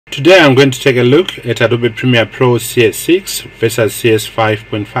Today I'm going to take a look at Adobe Premiere Pro CS6 versus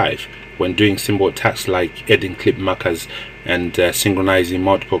CS5.5 when doing simple tasks like adding clip markers and synchronizing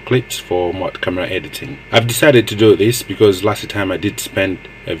multiple clips for camera editing. I've decided to do this because last time I did spend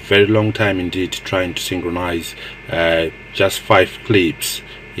a very long time indeed trying to synchronize just 5 clips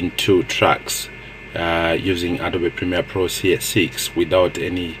in 2 tracks using Adobe Premiere Pro CS6 without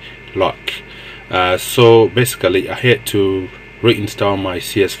any luck. So basically I had to reinstall my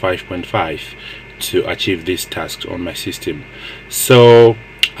CS5.5 to achieve this task on my system. So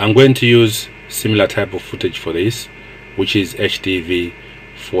I'm going to use similar type of footage for this, which is HDV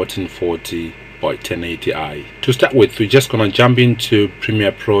 1440 by 1080i. To start with, we're just gonna jump into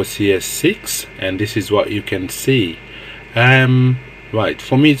Premiere Pro CS6 and this is what you can see. Right,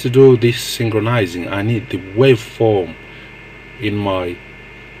 for me to do this synchronizing, I need the waveform in my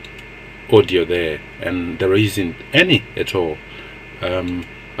audio there, and there isn't any at all.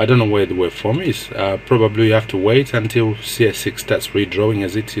 I don't know where the waveform is. Probably you have to wait until CS6 starts redrawing,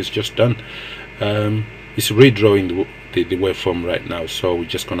 as it is just done. It's redrawing the waveform right now, so we're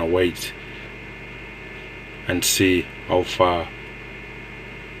just gonna wait and see how far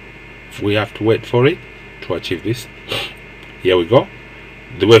we have to wait for it to achieve this. Here we go.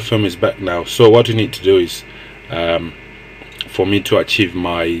 The waveform is back now. So what you need to do is for me to achieve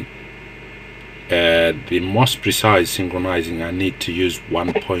my the most precise synchronizing, I need to use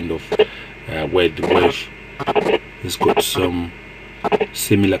one point of where the wave has got some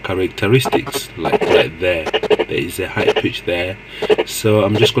similar characteristics, like right there. There is a high pitch there, so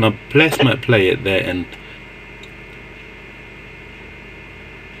I'm just gonna place my player there, and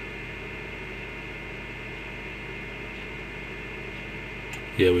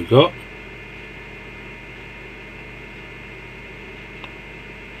here we go.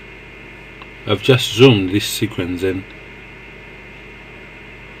 I've just zoomed this sequence in.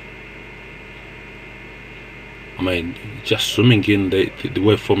 Just zooming in, the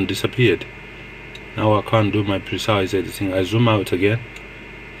waveform disappeared. Now I can't do my precise editing. I zoom out again.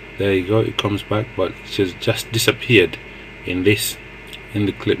 There you go, it comes back, but it just disappeared in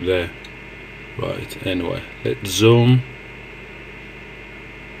the clip there. Right, anyway, let's zoom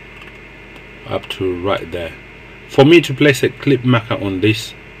up to right there. For me to place a clip marker on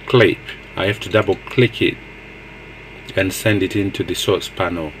this clip, I have to double click it and send it into the source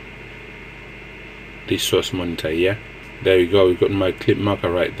panel, the source monitor. Yeah, there we go, we've got my clip marker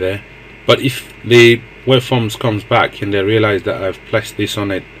right there. But if the waveforms comes back and they realize that I've placed this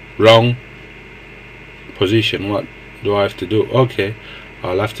on a wrong position, what do I have to do? Okay,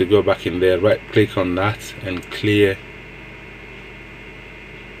 I'll have to go back in there, right click on that and clear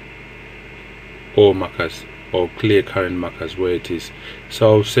all markers, or clear current markers where it is.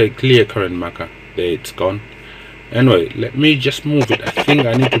 So I'll say clear current marker. There, it's gone. Anyway, let me just move it. I think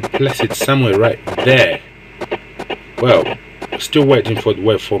I need to place it somewhere right there. Well, still waiting for the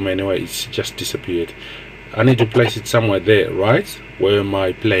waveform anyway, it's just disappeared. I need to place it somewhere there, right where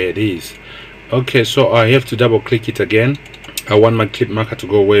my playhead is. Okay, so I have to double click it again. I want my clip marker to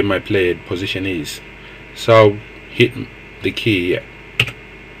go where my playhead position is, so I'll hit the key here.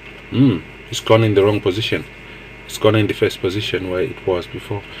 It's gone in the wrong position. It's gone in the first position where it was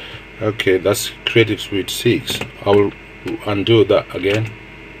before. Okay, that's Creative Suite 6. I will undo that again.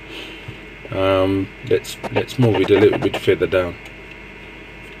 Let's move it a little bit further down.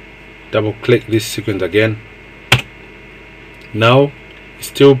 Double click this sequence again. Now it's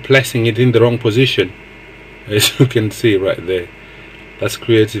still placing it in the wrong position, as you can see right there. That's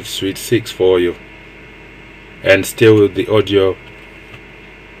Creative Suite 6 for you. And still the audio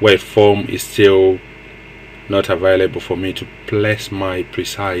waveform is still not available for me to place my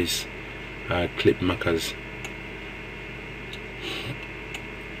precise clip markers.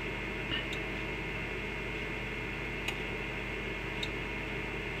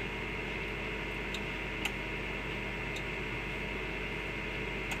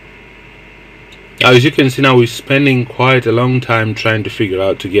 Now, as you can see, now we're spending quite a long time trying to figure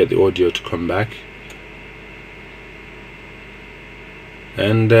out to get the audio to come back,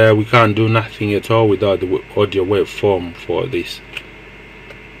 and we can't do nothing at all without the audio waveform for this.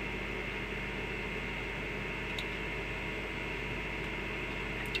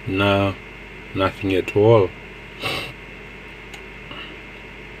 No, nothing at all.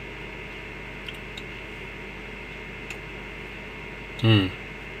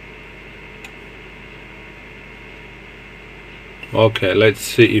 Okay, let's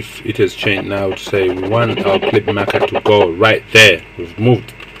see if it has changed now. To say we want our clip marker to go right there. We've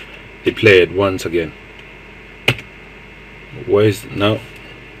moved the playhead once again. Where's now?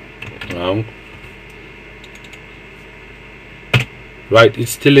 Right,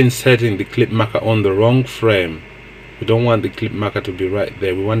 it's still inserting the clip marker on the wrong frame. We don't want the clip marker to be right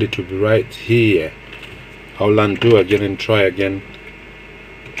there, we want it to be right here. I'll undo again and try again.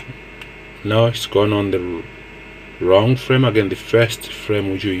 Now it's gone on the wrong frame again, the first frame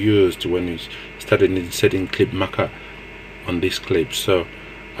which you used when you started inserting clip marker on this clip. So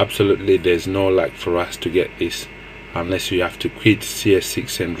absolutely there's no luck for us to get this unless you have to quit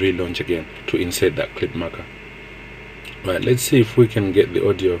CS6 and relaunch again to insert that clip marker. Right, let's see if we can get the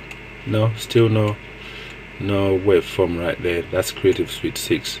audio. No, still no waveform right there. That's Creative Suite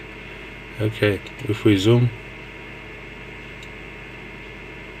 6. Okay, if we zoom,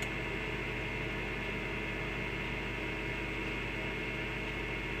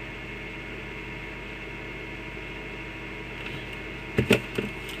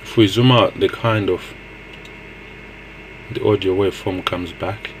 if we zoom out, the kind of the audio waveform comes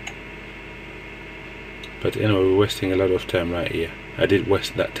back. But anyway, we're wasting a lot of time right here. I did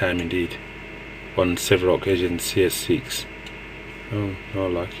waste that time indeed on several occasions. CS6. Oh, no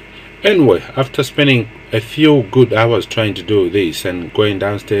luck. Anyway, after spending a few good hours trying to do this and going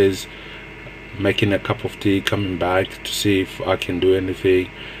downstairs, making a cup of tea, coming back to see if I can do anything,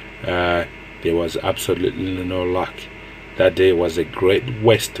 there was absolutely no luck. That day was a great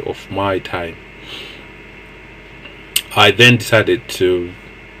waste of my time. I then decided to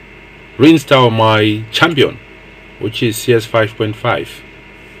reinstall my champion, which is CS5.5.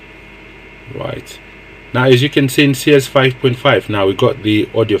 right now, as you can see in CS5.5, now we got the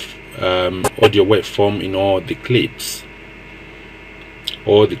audio waveform in all the clips.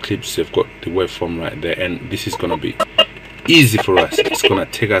 All the clips have got the waveform right there, and this is gonna be easy for us. It's gonna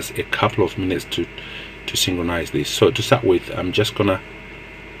take us a couple of minutes to synchronize this. So to start with, I'm just gonna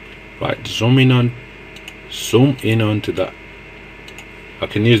zoom in onto that. I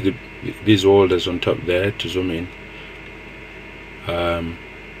can use these holders on top there to zoom in. Right.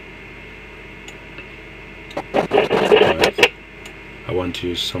 I want to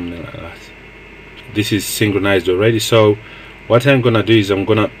use something like that. This is synchronized already, so what I'm gonna do is I'm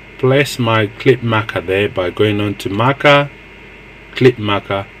gonna place my clip marker there by going on to marker, clip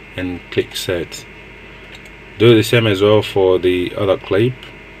marker, and click set. Do the same as well for the other clip.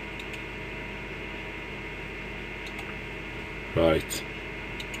 Right,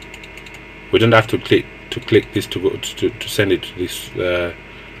 we don't have to click this to go to send it to this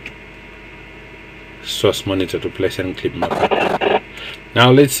source monitor to place any clip marker.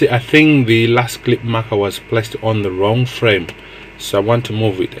 Now let's see, I think the last clip marker was placed on the wrong frame, so I want to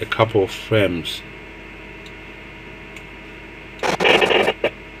move it a couple of frames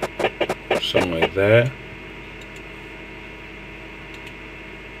somewhere there.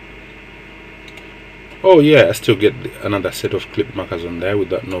 Oh yeah, I still get another set of clip markers on there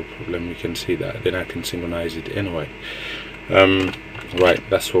without no problem. You can see that. Then I can synchronize it anyway. Right,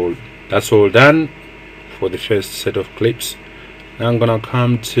 that's all done for the first set of clips. Now I'm gonna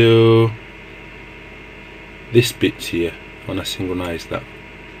come to this bit here. I wanna synchronize that.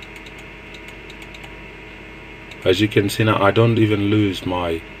 As you can see now, I don't even lose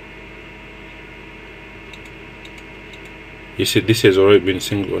my. You see, this has already been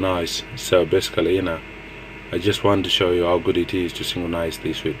synchronized. So basically, you know, I just want to show you how good it is to synchronize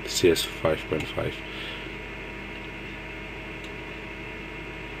this with CS5.5.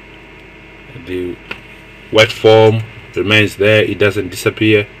 The waveform remains there, it doesn't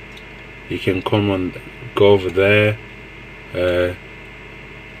disappear. You can come and go over there,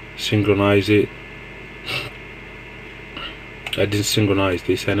 synchronize it. I didn't synchronize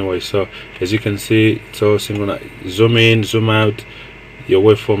this anyway, so as you can see, it's all synchronized. Zoom in, zoom out, your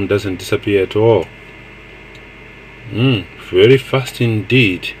waveform doesn't disappear at all. Very fast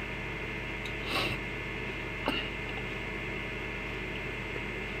indeed.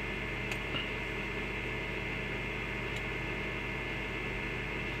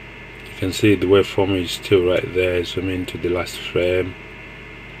 You can see the waveform is still right there. Zoom into the last frame.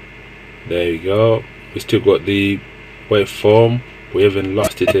 There you go. We still got the waveform, we haven't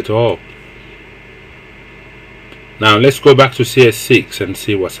lost it at all. Now let's go back to CS6 and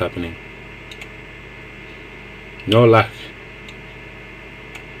see what's happening. No luck.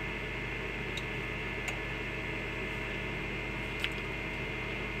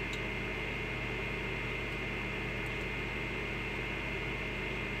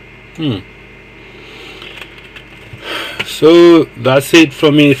 So that's it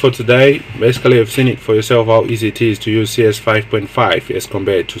from me for today. Basically, you've seen it for yourself how easy it is to use CS5.5 as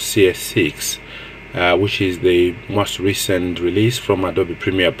compared to CS6, which is the most recent release from Adobe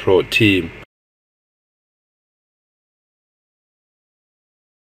Premiere Pro team.